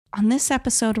on this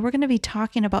episode, we're going to be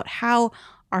talking about how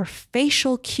our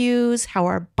facial cues, how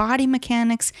our body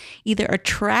mechanics either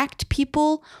attract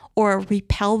people or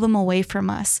repel them away from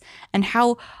us, and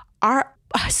how a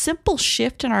simple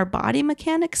shift in our body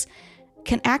mechanics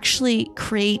can actually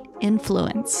create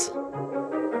influence.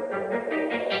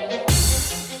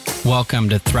 Welcome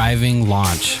to Thriving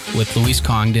Launch with Louise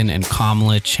Congdon and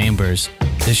Kamala Chambers,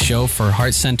 the show for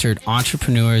heart-centered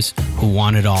entrepreneurs who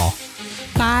want it all.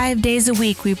 5 days a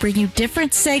week, we bring you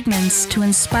different segments to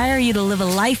inspire you to live a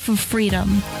life of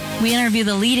freedom. We interview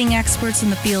the leading experts in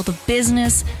the field of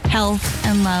business, health,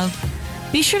 and love.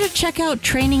 Be sure to check out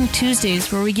Training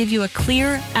Tuesdays, where we give you a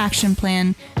clear action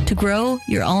plan to grow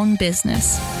your own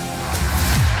business.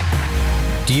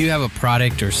 Do you have a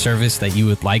product or service that you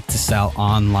would like to sell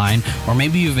online? Or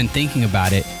maybe you've been thinking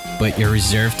about it, but you're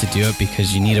reserved to do it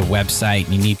because you need a website,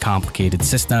 you need complicated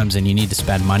systems, and you need to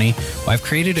spend money? Well, I've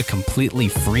created a completely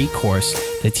free course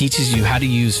that teaches you how to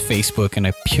use Facebook in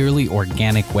a purely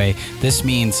organic way. This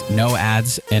means no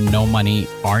ads and no money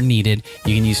are needed.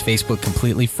 You can use Facebook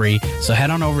completely free. So head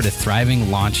on over to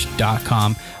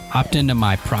thrivinglaunch.com. Opt into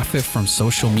my Profit from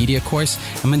Social Media course.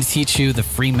 I'm going to teach you the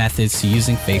free methods to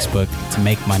using Facebook to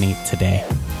make money today.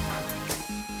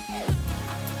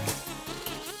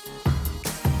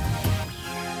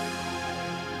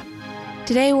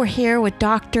 Today we're here with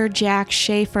Dr. Jack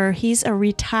Schafer. He's a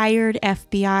retired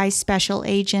FBI special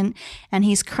agent, and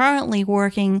he's currently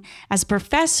working as a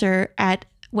professor at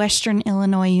Western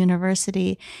Illinois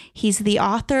University. He's the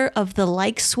author of The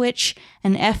Like Switch,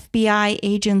 an FBI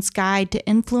agent's guide to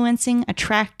influencing,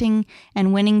 attracting,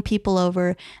 and winning people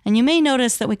over. And you may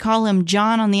notice that we call him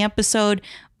John on the episode,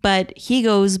 but he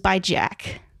goes by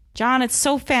Jack. John, it's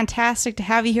so fantastic to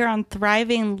have you here on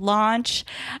Thriving Launch.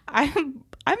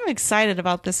 I'm excited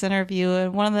about this interview,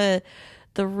 and one of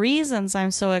the reasons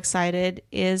I'm so excited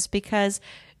is because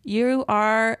you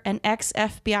are an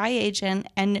ex-FBI agent,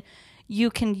 and you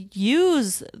can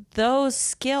use those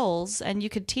skills, and you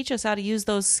could teach us how to use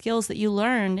those skills that you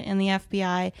learned in the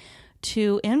FBI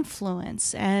to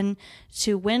influence and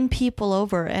to win people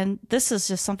over. And this is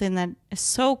just something that is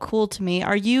so cool to me.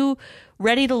 Are you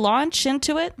ready to launch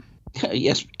into it?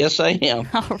 Yes, I am.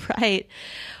 All right.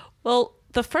 Well,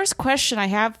 the first question I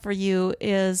have for you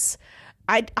is,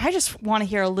 I just want to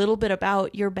hear a little bit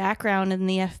about your background in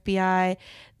the FBI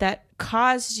that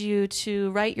caused you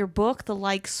to write your book, The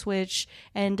Like Switch,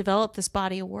 and develop this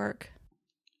body of work.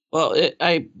 Well,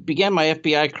 I began my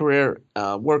FBI career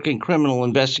working criminal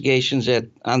investigations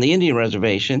on the Indian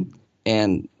reservation.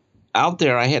 And out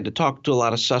there, I had to talk to a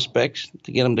lot of suspects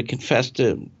to get them to confess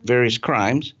to various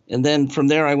crimes. And then from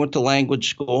there, I went to language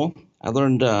school. I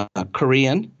learned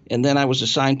Korean, and then I was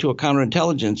assigned to a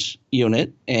counterintelligence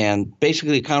unit, and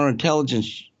basically a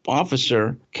counterintelligence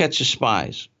officer catches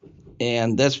spies.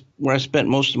 And that's where I spent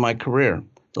most of my career.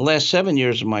 The last 7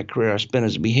 years of my career I spent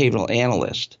as a behavioral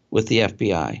analyst with the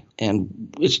FBI.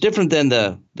 And it's different than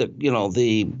the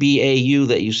BAU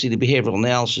that you see, the behavioral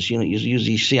analysis unit you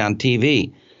usually see on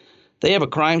TV. They have a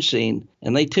crime scene,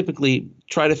 and they typically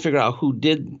try to figure out who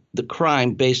did the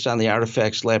crime based on the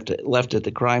artifacts left at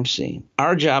the crime scene.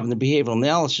 Our job in the behavioral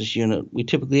analysis unit, we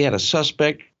typically had a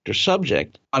suspect or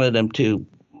subject, wanted them to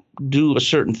do a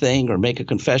certain thing or make a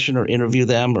confession or interview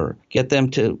them or get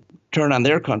them to turn on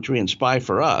their country and spy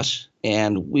for us.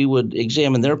 And we would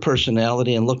examine their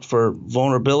personality and look for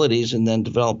vulnerabilities and then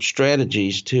develop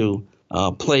strategies to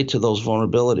play to those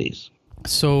vulnerabilities.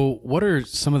 So what are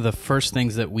some of the first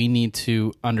things that we need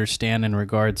to understand in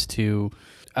regards to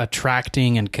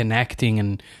attracting and connecting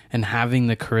and having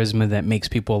the charisma that makes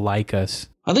people like us?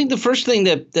 I think the first thing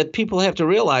that people have to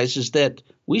realize is that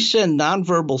we send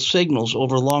nonverbal signals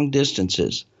over long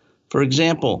distances. For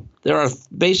example, there are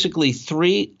basically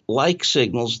 3 like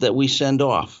signals that we send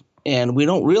off, and we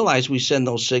don't realize we send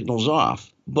those signals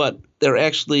off, but they're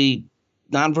actually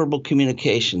nonverbal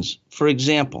communications. For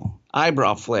example,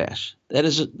 eyebrow flash. That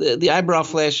is, the eyebrow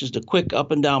flash is the quick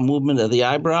up and down movement of the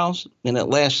eyebrows, and it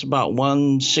lasts about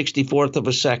 1/64th of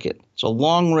a second. It's a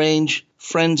long-range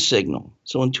friend signal.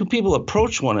 So when two people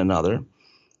approach one another,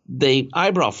 they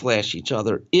eyebrow flash each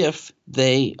other if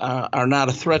they are not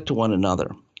a threat to one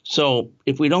another. So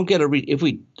if we don't get if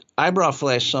we eyebrow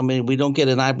flash somebody, we don't get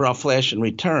an eyebrow flash in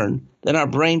return, then our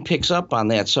brain picks up on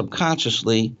that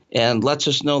subconsciously and lets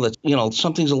us know that,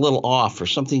 something's a little off or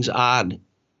something's odd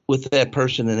with that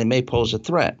person, and they may pose a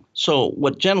threat. So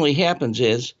what generally happens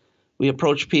is we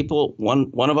approach people,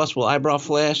 one of us will eyebrow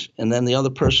flash, and then the other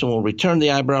person will return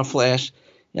the eyebrow flash,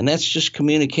 and that's just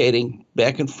communicating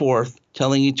back and forth,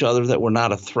 telling each other that we're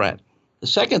not a threat. The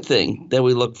second thing that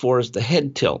we look for is the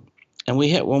head tilt. And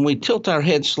when we tilt our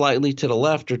head slightly to the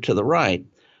left or to the right,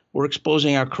 we're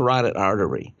exposing our carotid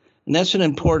artery. And that's an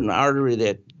important artery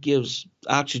that gives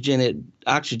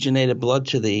oxygenated blood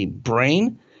to the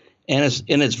brain, and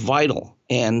it's vital.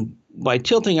 And by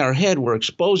tilting our head, we're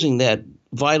exposing that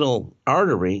vital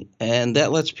artery, and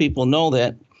that lets people know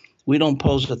that we don't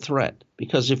pose a threat.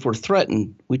 Because if we're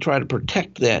threatened, we try to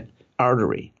protect that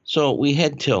artery. So we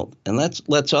head tilt, and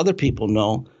lets other people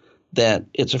know that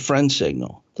it's a friend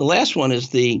signal. The last one is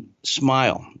the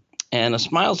smile. And a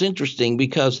smile is interesting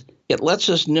because it lets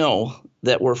us know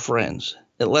that we're friends.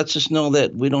 It lets us know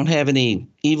that we don't have any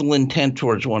evil intent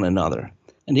towards one another.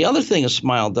 And the other thing a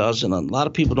smile does, and a lot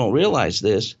of people don't realize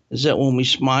this, is that when we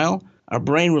smile, our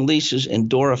brain releases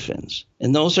endorphins.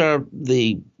 And those are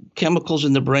the chemicals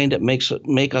in the brain that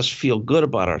make us feel good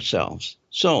about ourselves.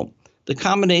 So the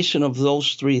combination of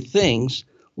those three things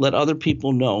let other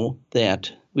people know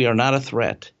that we are not a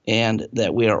threat and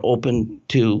that we are open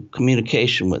to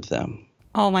communication with them.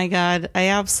 Oh my God, I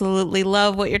absolutely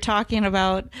love what you're talking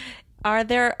about. Are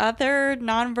there other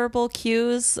nonverbal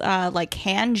cues, like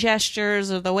hand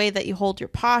gestures or the way that you hold your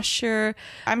posture?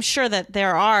 I'm sure that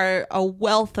there are a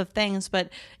wealth of things, but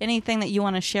anything that you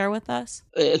want to share with us?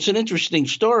 It's an interesting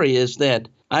story is that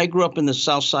I grew up in the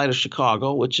south side of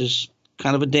Chicago, which is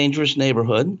kind of a dangerous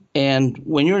neighborhood. And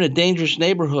when you're in a dangerous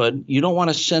neighborhood, you don't want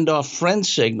to send off friend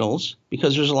signals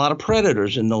because there's a lot of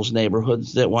predators in those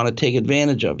neighborhoods that want to take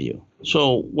advantage of you.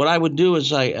 So what I would do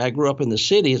is I grew up in the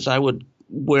city is I would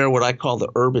wear what I call the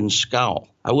urban scowl.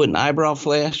 I wouldn't eyebrow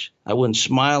flash. I wouldn't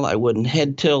smile. I wouldn't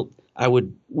head tilt. I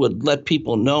would let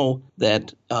people know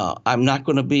that I'm not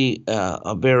going to be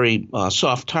a very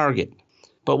soft target.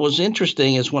 But what's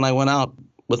interesting is when I went out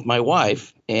with my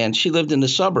wife, and she lived in the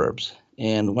suburbs,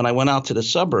 and when I went out to the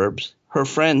suburbs, her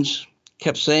friends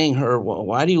kept saying to her, well,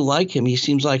 why do you like him? He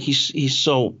seems like he's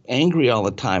so angry all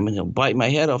the time, and he'll bite my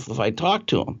head off if I talk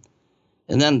to him.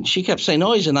 And then she kept saying,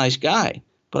 no, he's a nice guy.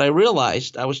 But I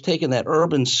realized I was taking that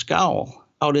urban scowl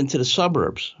out into the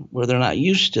suburbs where they're not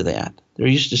used to that. They're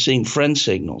used to seeing friend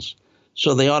signals.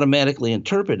 So they automatically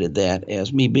interpreted that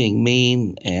as me being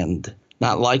mean and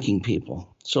not liking people.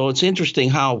 So it's interesting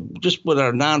how just with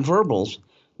our nonverbals,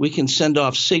 we can send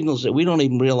off signals that we don't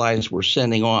even realize we're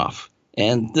sending off.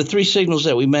 And the three signals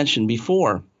that we mentioned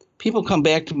before, people come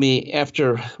back to me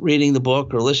after reading the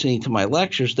book or listening to my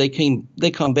lectures. They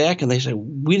come back and they say,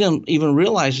 we didn't even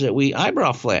realize that we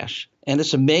eyebrow flash. And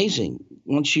it's amazing.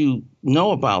 Once you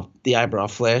know about the eyebrow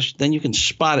flash, then you can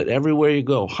spot it everywhere you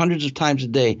go. Hundreds of times a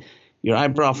day, you're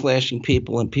eyebrow flashing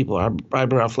people and people are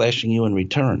eyebrow flashing you in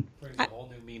return. There's a whole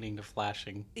new meaning to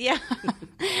flashing. Yeah.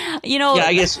 Yeah,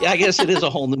 I guess it is a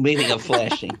whole new meaning of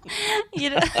flashing.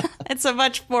 It's a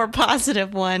much more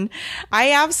positive one.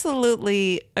 I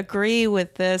absolutely agree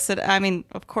with this. I mean,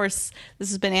 of course, this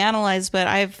has been analyzed, but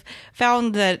I've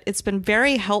found that it's been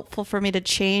very helpful for me to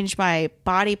change my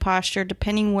body posture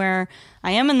depending where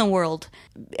I am in the world.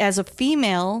 As a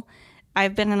female,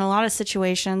 I've been in a lot of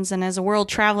situations, and as a world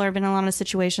traveler, I've been in a lot of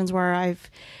situations where I've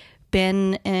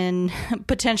been in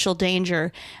potential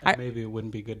danger. Maybe it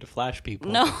wouldn't be good to flash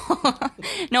people. No,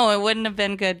 no, it wouldn't have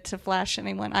been good to flash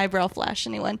anyone, eyebrow flash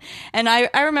anyone. And I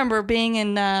remember being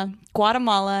in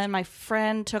Guatemala, and my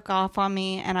friend took off on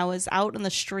me, and I was out in the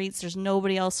streets. There's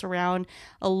nobody else around,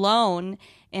 alone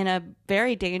in a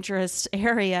very dangerous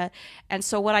area. And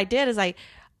so what I did is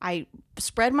I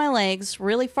spread my legs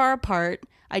really far apart.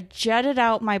 I jutted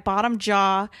out my bottom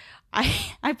jaw.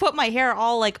 I put my hair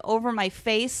all like over my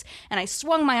face, and I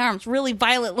swung my arms really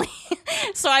violently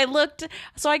so I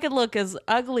could look as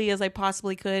ugly as I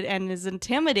possibly could and as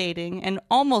intimidating, and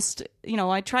almost,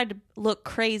 I tried to look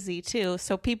crazy too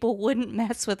so people wouldn't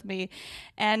mess with me,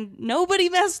 and nobody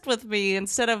messed with me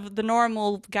instead of the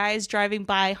normal guys driving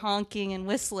by honking and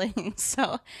whistling.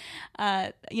 So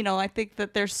I think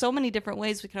that there's so many different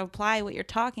ways we can apply what you're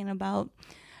talking about.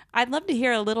 I'd love to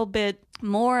hear a little bit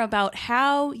more about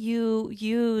how you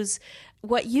use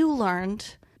what you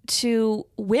learned to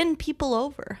win people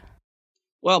over.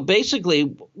 Well,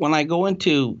 basically, when I go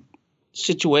into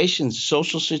situations,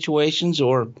 social situations,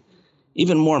 or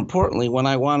even more importantly, when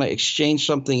I want to exchange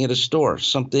something at a store,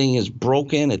 something is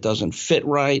broken, it doesn't fit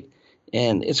right,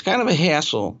 and it's kind of a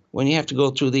hassle when you have to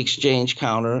go through the exchange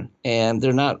counter, and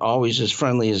they're not always as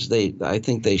friendly as I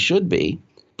think they should be.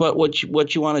 But what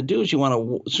you want to do is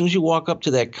as soon as you walk up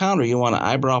to that counter, you want to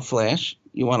eyebrow flash,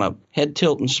 you want to head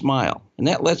tilt and smile. And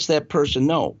that lets that person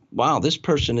know, wow, this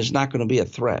person is not going to be a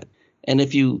threat. And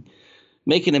if you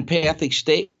make an empathic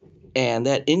statement, and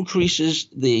that increases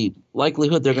the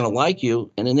likelihood they're going to like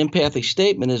you, and an empathic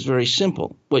statement is very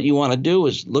simple. What you want to do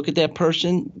is look at that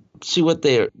person, see what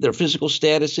their physical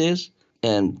status is,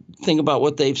 and think about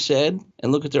what they've said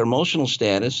and look at their emotional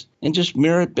status and just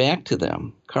mirror it back to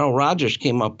them. Carl Rogers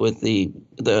came up with the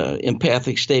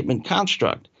empathic statement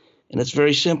construct, and it's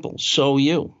very simple. So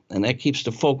you, and that keeps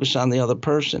the focus on the other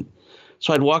person.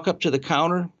 So I'd walk up to the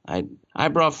counter, I'd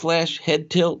eyebrow flash, head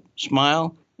tilt,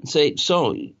 smile, and say,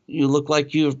 so you look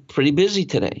like you're pretty busy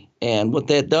today. And what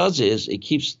that does is it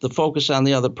keeps the focus on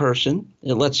the other person.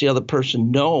 It lets the other person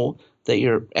know that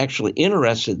you're actually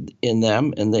interested in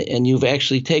them and you've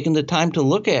actually taken the time to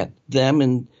look at them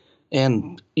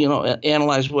and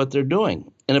analyze what they're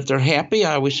doing. And if they're happy,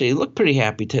 I always say, you look pretty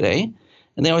happy today.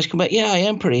 And they always come back, yeah, I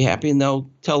am pretty happy. And they'll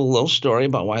tell a little story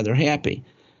about why they're happy.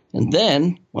 And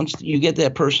then once you get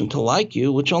that person to like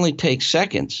you, which only takes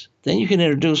seconds, then you can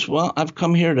introduce, well, I've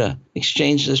come here to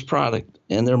exchange this product.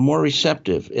 And they're more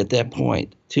receptive at that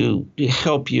point to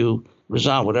help you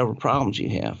resolve whatever problems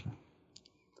you have.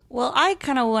 Well, I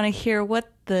kind of want to hear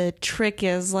what the trick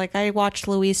is. Like, I watch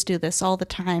Luis do this all the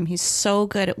time. He's so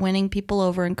good at winning people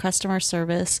over in customer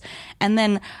service. And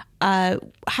then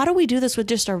how do we do this with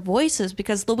just our voices?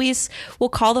 Because Luis will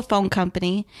call the phone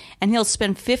company and he'll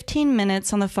spend 15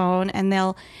 minutes on the phone, and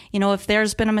they'll, if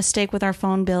there's been a mistake with our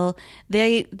phone bill,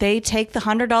 they take the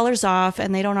 $100 off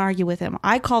and they don't argue with him.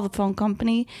 I call the phone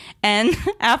company, and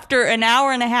after an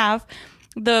hour and a half,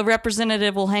 the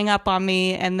representative will hang up on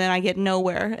me, and then I get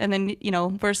nowhere. And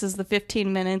then, versus the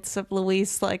 15 minutes of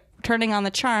Luis, like, turning on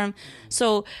the charm.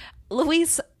 So,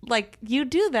 Luis, like, you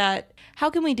do that. How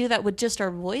can we do that with just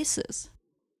our voices?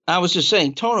 I was just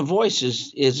saying, tone of voice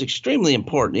is extremely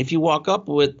important. If you walk up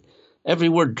with every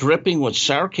word dripping with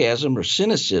sarcasm or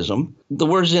cynicism, the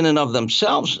words in and of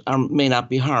themselves may not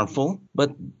be harmful,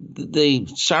 but the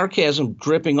sarcasm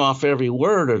dripping off every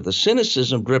word or the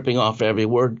cynicism dripping off every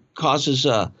word causes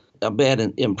a bad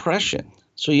impression.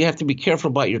 So you have to be careful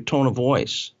about your tone of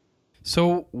voice.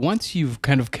 So once you've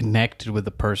kind of connected with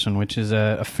the person, which is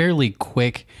a fairly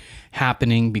quick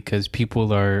happening because people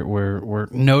we're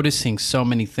noticing so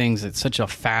many things at such a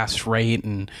fast rate,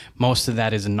 and most of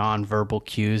that is nonverbal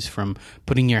cues, from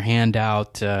putting your hand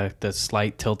out, the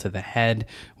slight tilt of the head,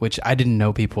 which I didn't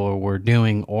know people were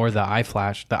doing, or the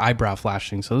eyebrow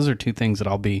flashing. So those are two things that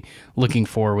I'll be looking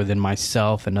for within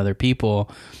myself and other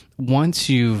people. Once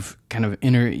you've kind of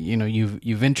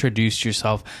you've introduced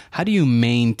yourself, how do you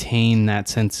maintain that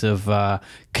sense of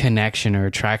connection or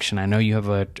attraction? I know you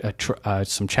have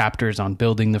some chapters on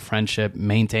building the friendship,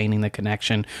 maintaining the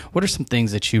connection. What are some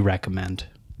things that you recommend?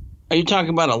 Are you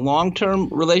talking about a long-term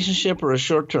relationship or a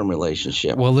short-term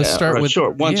relationship? Well, let's start with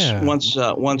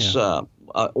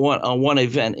one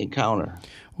event encounter.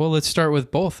 Well, let's start with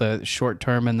both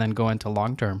short-term and then go into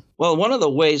long-term. Well, one of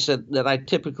the ways that I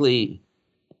typically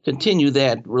continue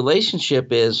that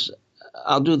relationship is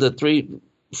I'll do the 3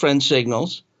 friend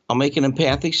signals, I'll make an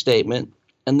empathic statement,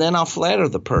 and then I'll flatter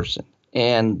the person.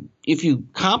 And if you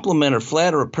compliment or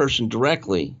flatter a person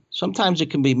directly, sometimes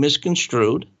it can be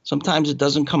misconstrued. Sometimes it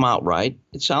doesn't come out right.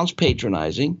 It sounds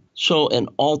patronizing. So an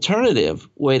alternative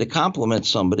way to compliment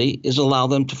somebody is allow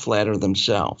them to flatter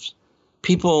themselves.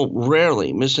 People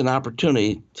rarely miss an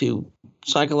opportunity to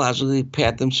psychologically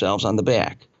pat themselves on the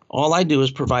back. All I do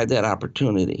is provide that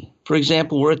opportunity. For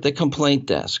example, we're at the complaint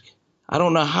desk. I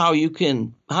don't know how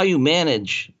you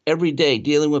manage every day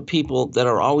dealing with people that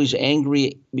are always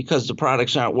angry because the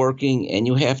products aren't working, and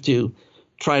you have to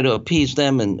try to appease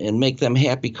them and make them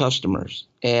happy customers.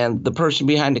 And the person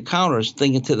behind the counter is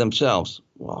thinking to themselves,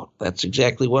 well, that's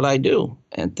exactly what I do,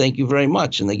 and thank you very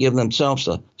much. And they give themselves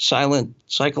a silent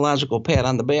psychological pat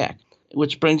on the back,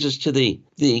 which brings us to the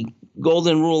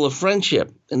golden rule of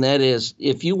friendship. And that is,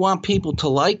 if you want people to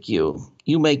like you,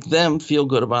 you make them feel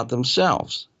good about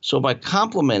themselves. So by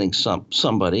complimenting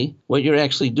somebody, what you're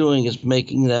actually doing is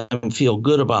making them feel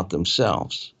good about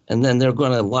themselves. And then they're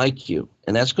going to like you.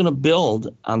 And that's going to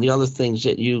build on the other things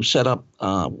that you set up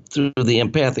through the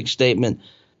empathic statement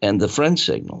and the friend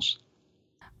signals.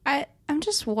 I'm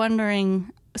just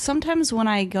wondering, sometimes when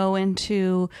I go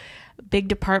into big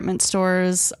department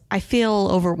stores, I feel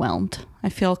overwhelmed. I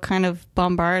feel kind of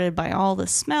bombarded by all the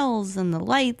smells and the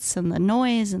lights and the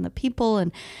noise and the people.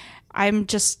 And I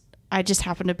just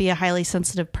happen to be a highly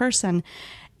sensitive person.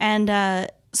 And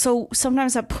so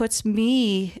sometimes that puts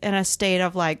me in a state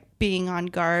of like being on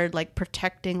guard, like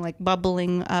protecting, like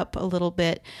bubbling up a little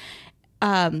bit.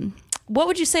 What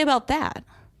would you say about that?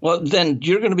 Well, then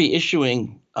you're going to be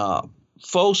issuing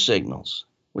faux signals,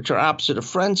 which are opposite of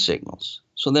friend signals.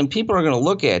 So then people are going to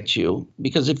look at you,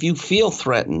 because if you feel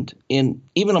threatened in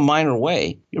even a minor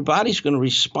way, your body's going to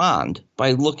respond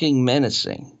by looking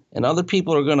menacing. And other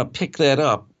people are going to pick that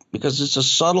up because it's a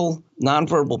subtle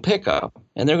nonverbal pickup.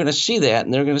 And they're going to see that,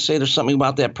 and they're going to say there's something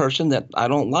about that person that I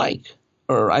don't like.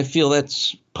 or I feel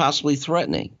that's possibly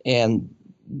threatening. And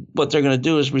what they're going to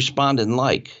do is respond in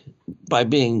like by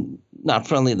being not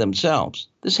friendly themselves.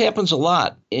 This happens a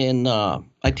lot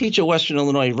I teach at Western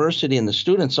Illinois University, and the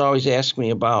students always ask me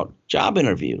about job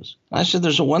interviews. I said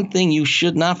there's one thing you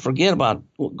should not forget about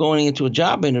going into a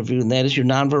job interview, and that is your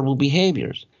nonverbal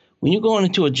behaviors. When you go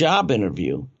into a job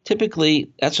interview,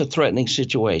 typically that's a threatening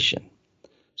situation.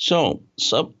 So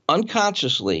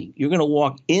unconsciously, you're going to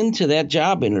walk into that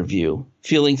job interview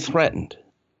feeling threatened.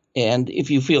 And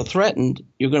if you feel threatened,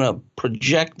 you're going to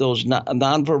project those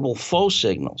nonverbal faux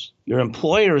signals. Your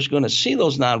employer is going to see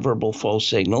those nonverbal faux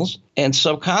signals, and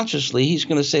subconsciously he's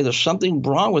going to say there's something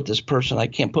wrong with this person. I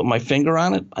can't put my finger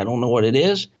on it. I don't know what it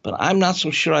is, but I'm not so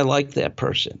sure I like that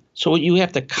person. So what you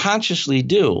have to consciously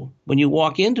do when you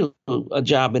walk into a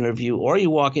job interview or you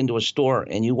walk into a store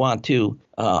and you want to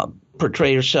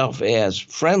portray yourself as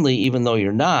friendly, even though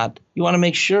you're not, you want to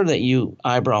make sure that you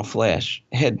eyebrow flash,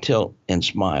 head tilt, and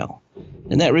smile.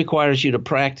 And that requires you to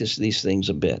practice these things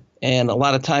a bit. And a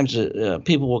lot of times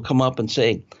people will come up and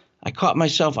say, I caught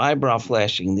myself eyebrow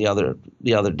flashing the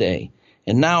other day,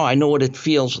 and now I know what it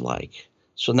feels like.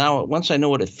 So now once I know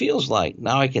what it feels like,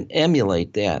 now I can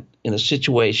emulate that in a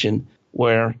situation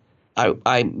where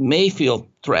I may feel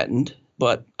threatened,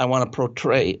 but I want to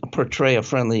portray a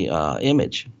friendly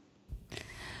image.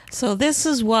 So this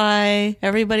is why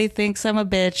everybody thinks I'm a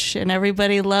bitch and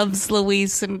everybody loves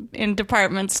Luis in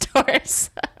department stores.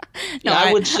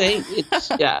 I would say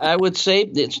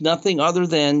it's nothing other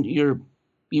than you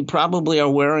probably are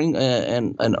wearing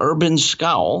an urban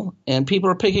scowl, and people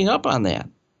are picking up on that.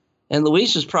 And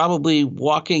Luis is probably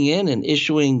walking in and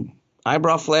issuing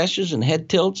eyebrow flashes and head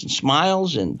tilts and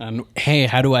smiles and hey,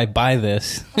 how do I buy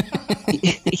this?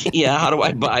 Yeah, how do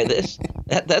I buy this?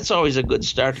 That's always a good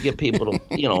start to get people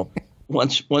to,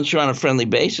 once you're on a friendly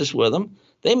basis with them,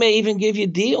 they may even give you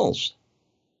deals.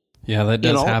 Yeah, that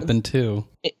does happen too.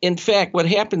 In fact, what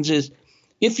happens is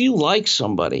if you like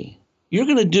somebody, you're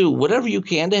going to do whatever you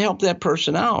can to help that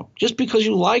person out just because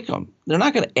you like them. They're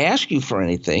not going to ask you for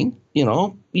anything,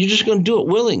 you're just going to do it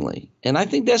willingly. And I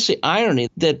think that's the irony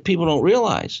that people don't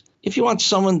realize. If you want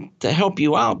someone to help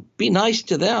you out, be nice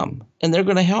to them, and they're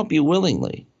going to help you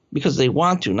willingly because they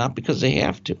want to, not because they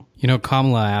have to.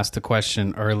 Kamala asked a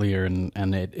question earlier,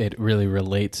 and it really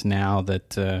relates now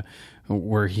that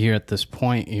we're here at this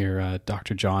point here,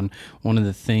 Dr. John. One of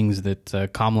the things that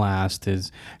Kamala asked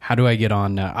is, how do I get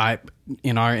on?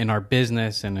 In our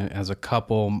business and as a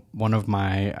couple, one of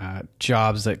my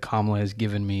jobs that Kamala has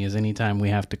given me is anytime we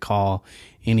have to call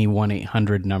any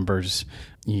 1-800 numbers,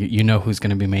 you know who's going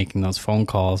to be making those phone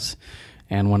calls.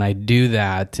 And when I do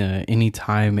that,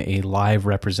 anytime a live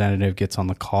representative gets on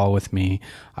the call with me,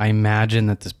 I imagine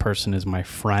that this person is my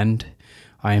friend.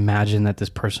 I imagine that this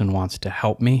person wants to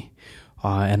help me.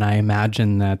 And I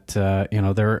imagine that,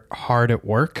 they're hard at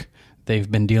work. They've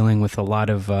been dealing with a lot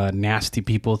of nasty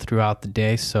people throughout the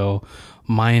day. So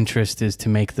my interest is to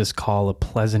make this call a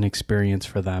pleasant experience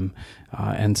for them.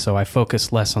 And so I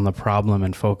focus less on the problem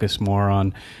and focus more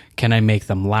on, can I make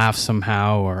them laugh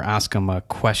somehow or ask them a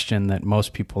question that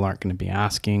most people aren't going to be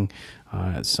asking?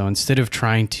 So instead of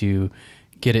trying to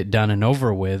get it done and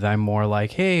over with, I'm more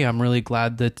like, hey, I'm really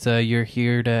glad that you're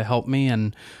here to help me,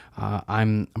 and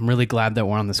I'm really glad that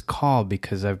we're on this call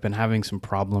because I've been having some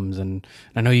problems, and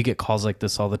I know you get calls like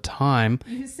this all the time.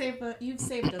 You've saved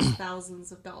us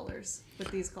thousands of dollars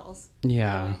with these calls.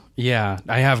 Yeah,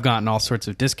 I have gotten all sorts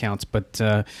of discounts, but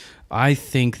I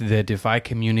think that if I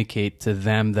communicate to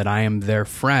them that I am their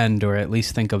friend, or at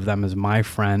least think of them as my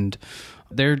friend,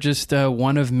 they're just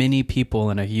one of many people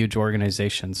in a huge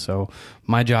organization. So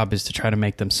my job is to try to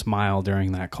make them smile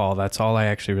during that call. That's all I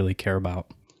actually really care about.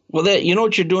 Well, you know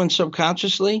what you're doing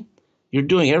subconsciously? You're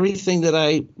doing everything that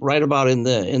I write about in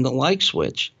the like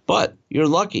switch. But you're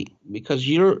lucky because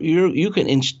you can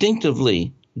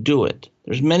instinctively do it.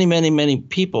 There's many, many, many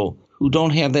people who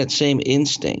don't have that same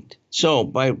instinct. So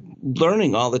by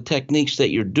learning all the techniques that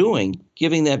you're doing,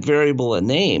 giving that variable a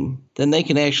name, then they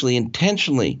can actually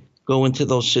intentionally go into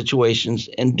those situations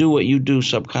and do what you do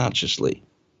subconsciously.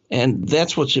 And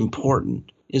that's what's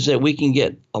important, is that we can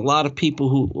get a lot of people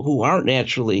who aren't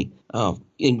naturally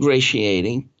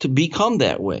ingratiating to become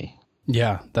that way.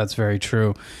 Yeah, that's very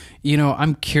true.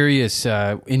 I'm curious,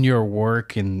 in your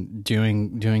work and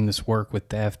doing this work with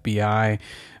the FBI,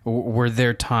 were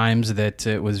there times that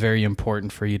it was very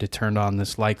important for you to turn on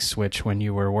this like switch when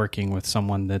you were working with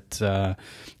someone that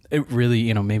it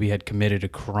really, maybe had committed a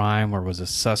crime or was a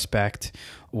suspect,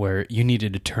 where you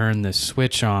needed to turn this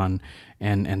switch on,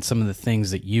 and some of the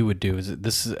things that you would do?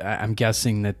 I'm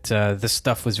guessing that this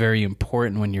stuff was very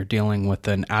important when you're dealing with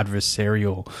an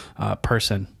adversarial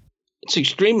person. It's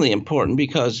extremely important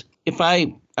because if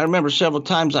I remember several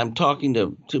times I'm talking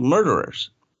to murderers,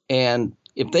 and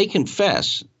if they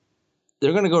confess,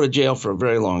 they're going to go to jail for a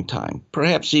very long time,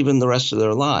 perhaps even the rest of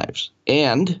their lives.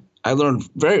 And I learned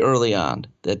very early on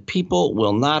that people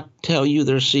will not tell you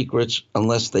their secrets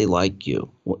unless they like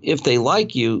you. Well, if they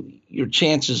like you, your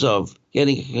chances of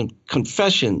getting a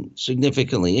confession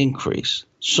significantly increase.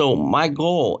 So my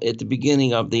goal at the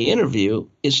beginning of the interview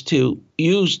is to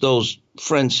use those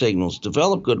friend signals,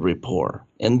 develop good rapport.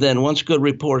 And then once good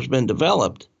rapport has been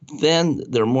developed, then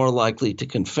they're more likely to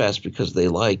confess because they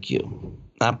like you.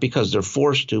 Not because they're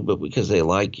forced to, but because they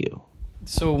like you.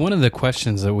 So one of the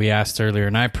questions that we asked earlier,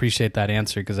 and I appreciate that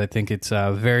answer because I think it's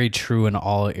very true in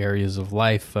all areas of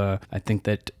life. I think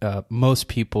that most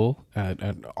people,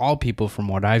 all people from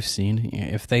what I've seen,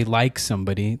 if they like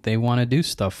somebody, they want to do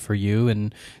stuff for you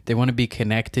and they want to be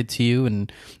connected to you.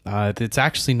 And it's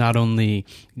actually not only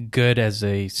good as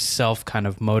a self kind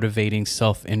of motivating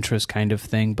self-interest kind of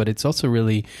thing, but it's also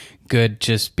really good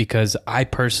just because I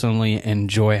personally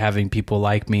enjoy having people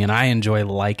like me and I enjoy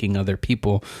liking other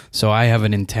people. So I have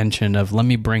an intention of let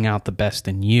me bring out the best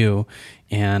in you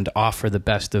and offer the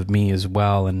best of me as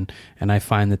well. And I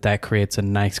find that creates a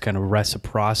nice kind of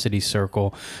reciprocity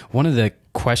circle. One of the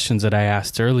questions that I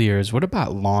asked earlier is what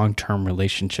about long-term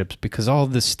relationships? Because all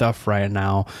this stuff right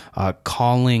now,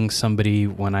 calling somebody,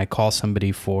 when I call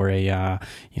somebody for a,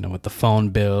 with the phone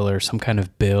bill or some kind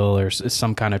of bill or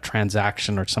some kind of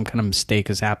transaction or some kind of mistake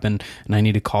has happened and I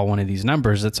need to call one of these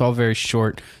numbers, that's all very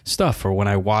short stuff. Or when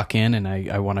I walk in and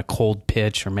I want to cold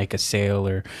pitch or make a sale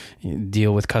or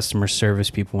deal with customer service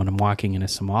people when I'm walking into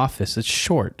some office, it's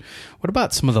short. What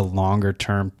about some of the longer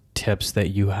term tips that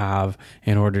you have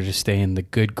in order to stay in the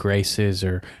good graces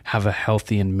or have a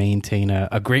healthy and maintain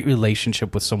a great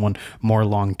relationship with someone more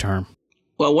long term?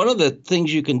 Well, one of the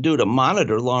things you can do to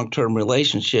monitor long-term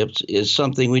relationships is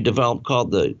something we developed called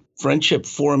the friendship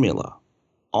formula.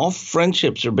 All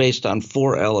friendships are based on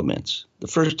 4 elements. The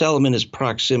first element is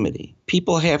proximity.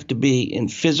 People have to be in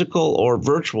physical or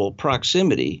virtual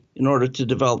proximity in order to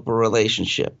develop a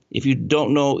relationship. If you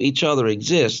don't know each other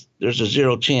exists, there's a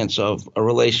 0 chance of a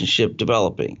relationship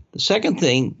developing. The second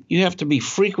thing, you have to be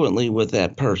frequently with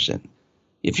that person.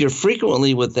 If you're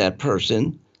frequently with that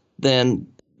person, then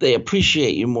they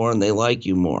appreciate you more and they like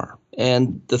you more.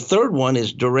 And the third one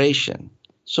is duration.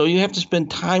 So you have to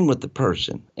spend time with the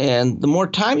person. And the more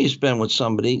time you spend with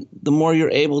somebody, the more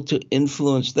you're able to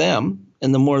influence them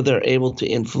and the more they're able to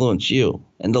influence you.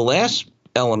 And the last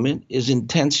element is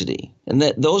intensity. And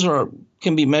those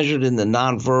can be measured in the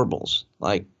nonverbals,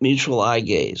 like mutual eye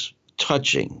gaze,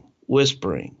 touching,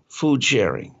 whispering, food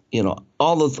sharing,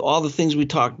 all the things we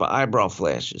talked about, eyebrow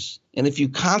flashes. And if you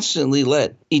constantly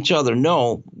let each other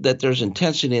know that there's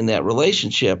intensity in that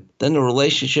relationship, then the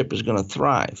relationship is going to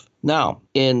thrive. Now,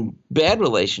 in bad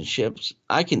relationships,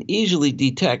 I can easily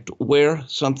detect where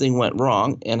something went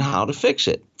wrong and how to fix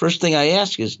it. First thing I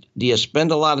ask is, do you spend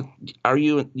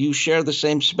you share the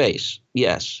same space?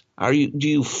 Yes. Do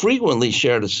you frequently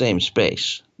share the same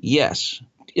space? Yes.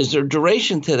 Is there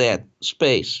duration to that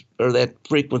space or that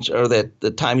frequency or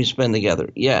the time you spend together?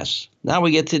 Yes. Now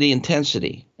we get to the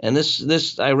intensity. And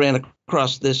this I ran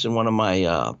across this in one of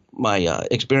my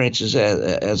experiences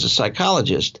as a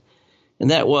psychologist. And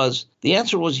that was, the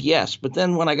answer was yes. But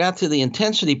then when I got to the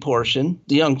intensity portion,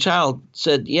 the young child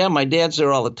said, yeah, my dad's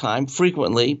there all the time,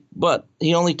 frequently, but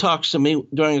he only talks to me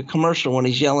during a commercial when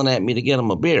he's yelling at me to get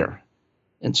him a beer.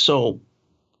 And so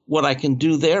what I can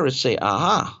do there is say,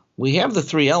 aha, we have the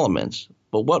 3 elements,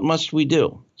 but what must we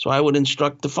do? So I would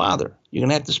instruct the father. You're going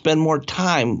to have to spend more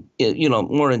time,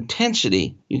 more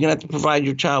intensity. You're going to have to provide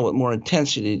your child with more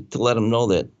intensity to let them know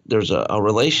that there's a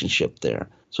relationship there.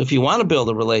 So if you want to build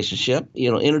a relationship,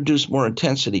 introduce more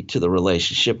intensity to the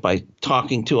relationship by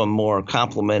talking to them more,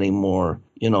 complimenting more,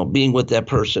 being with that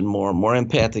person more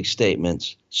empathic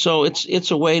statements. So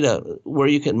it's a way where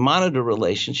you can monitor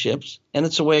relationships, and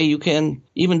it's a way you can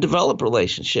even develop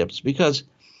relationships, because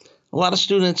a lot of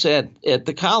students at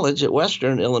the college at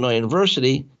Western Illinois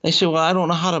University, they say, well, I don't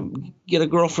know how to get a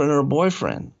girlfriend or a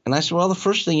boyfriend. And I said, well, the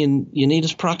first thing you need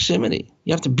is proximity.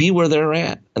 You have to be where they're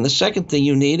at. And the second thing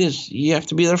you need is you have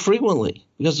to be there frequently,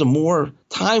 because the more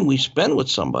time we spend with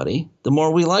somebody, the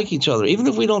more we like each other. Even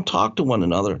if we don't talk to one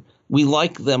another, we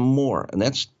like them more. And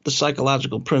that's the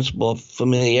psychological principle of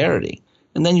familiarity.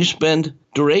 And then you spend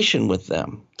duration with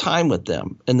them, time with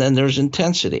them, and then there's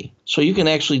intensity. So you can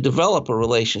actually develop a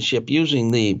relationship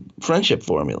using the friendship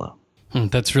formula.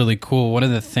 That's really cool. One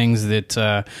of the things that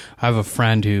I have a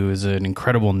friend who is an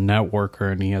incredible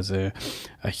networker, and he has a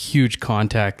huge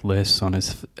contact list on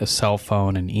his cell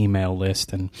phone and email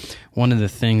list. And one of the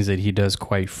things that he does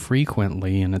quite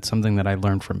frequently, and it's something that I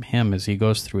learned from him, is he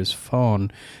goes through his phone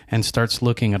and starts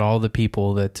looking at all the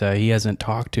people that he hasn't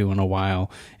talked to in a while,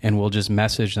 and will just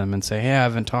message them and say, "Hey, I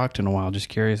haven't talked in a while. Just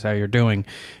curious how you're doing."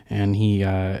 And he,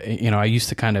 I used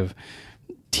to kind of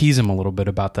tease him a little bit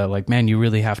about that. Like, man, you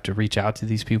really have to reach out to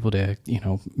these people to,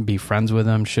 be friends with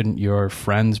them. Shouldn't your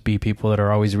friends be people that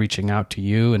are always reaching out to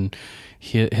you? And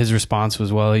his response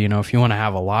was, well, if you want to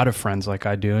have a lot of friends like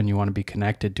I do, and you want to be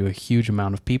connected to a huge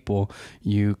amount of people,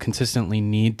 you consistently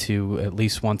need to at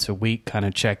least once a week kind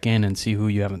of check in and see who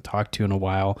you haven't talked to in a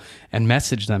while and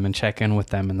message them and check in with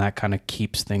them. And that kind of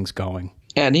keeps things going.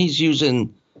 And he's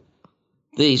using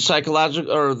the psychological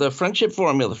or the friendship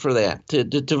formula for that to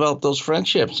develop those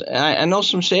friendships. And I know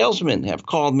some salesmen have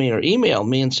called me or emailed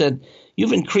me and said,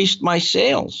 "You've increased my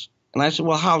sales." And I said,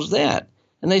 "Well, how's that?"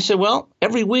 And they said, "Well,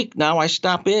 every week now I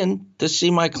stop in to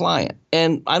see my client.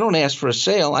 And I don't ask for a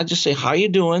sale. I just say, 'How you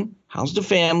doing? How's the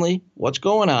family? What's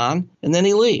going on?' And then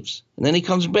he leaves. And then he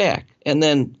comes back. And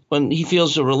then when he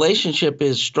feels the relationship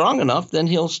is strong enough, then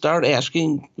he'll start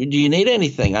asking, 'Do you need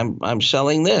anything? I'm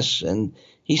selling this.'" And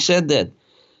he said that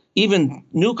even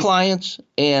new clients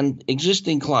and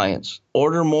existing clients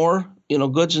order more,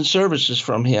 goods and services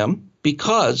from him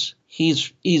because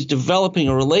he's developing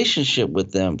a relationship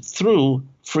with them through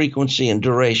frequency and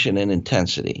duration and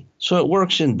intensity. So it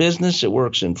works in business, it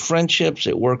works in friendships,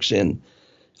 it works in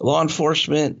law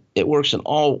enforcement, it works in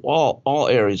all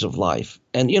areas of life.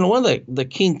 And one of the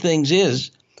key things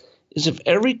is if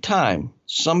every time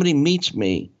somebody meets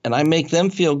me and I make them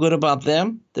feel good about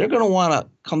them, they're going to want to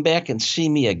come back and see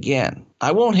me again.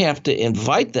 I won't have to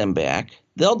invite them back.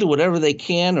 They'll do whatever they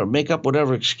can or make up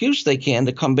whatever excuse they can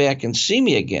to come back and see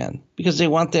me again because they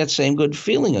want that same good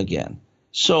feeling again.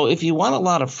 So if you want a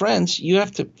lot of friends, you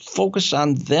have to focus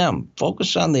on them,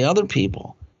 focus on the other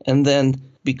people. And then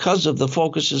because of the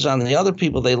focuses on the other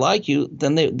people, they like you,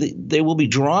 then they will be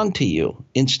drawn to you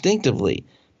instinctively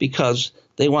because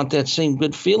they want that same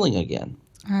good feeling again.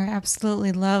 I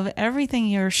absolutely love everything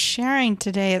you're sharing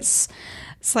today. It's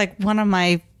like one of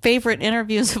my favorite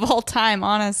interviews of all time,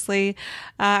 honestly.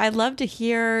 I'd love to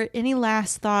hear any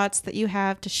last thoughts that you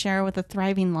have to share with the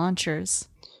Thriving Launchers.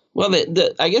 Well,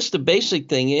 I guess the basic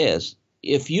thing is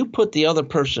if you put the other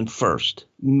person first,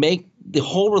 make the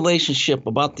whole relationship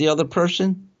about the other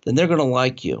person, then they're going to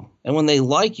like you. And when they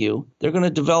like you, they're going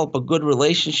to develop a good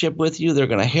relationship with you. They're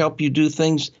going to help you do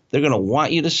things. They're going to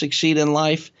want you to succeed in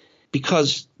life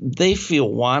because they feel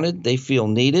wanted, they feel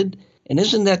needed. And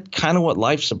isn't that kind of what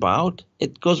life's about?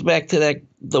 It goes back to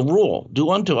the rule, do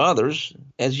unto others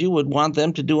as you would want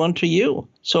them to do unto you.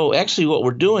 So actually what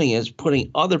we're doing is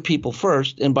putting other people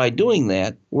first. And by doing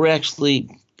that, we're actually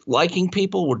liking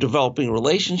people, we're developing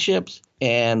relationships,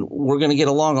 and we're going to get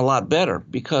along a lot better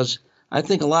because I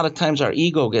think a lot of times our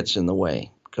ego gets in the way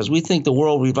because we think the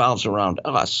world revolves around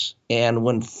us. And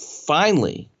when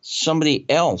finally somebody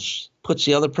else puts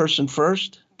the other person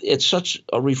first, it's such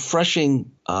a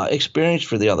refreshing experience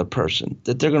for the other person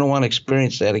that they're going to want to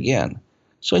experience that again.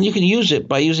 So, and you can use it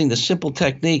by using the simple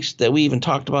techniques that we even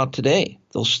talked about today.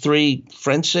 Those 3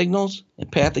 friend signals,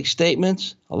 empathic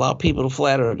statements, allow people to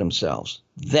flatter themselves.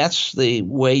 That's the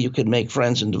way you can make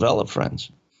friends and develop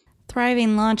friends.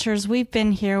 Thriving Launchers, we've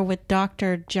been here with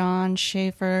Dr. John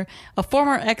Schafer, a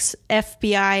former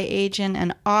ex-FBI agent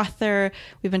and author.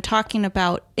 We've been talking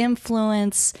about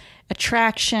influence,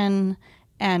 attraction,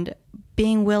 and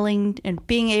being willing and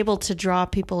being able to draw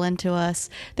people into us.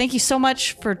 Thank you so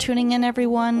much for tuning in,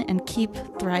 everyone, and keep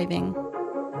thriving.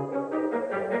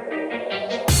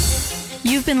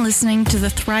 You've been listening to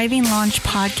the Thriving Launch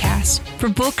podcast. For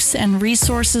books and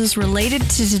resources related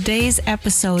to today's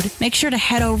episode, make sure to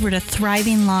head over to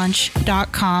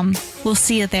thrivinglaunch.com. We'll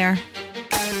see you there.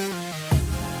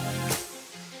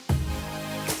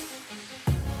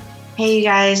 Hey, you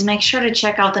guys, make sure to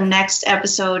check out the next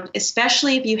episode,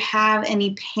 especially if you have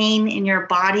any pain in your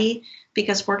body,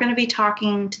 because we're going to be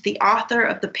talking to the author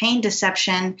of The Pain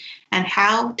Deception and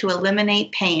How to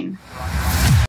Eliminate Pain.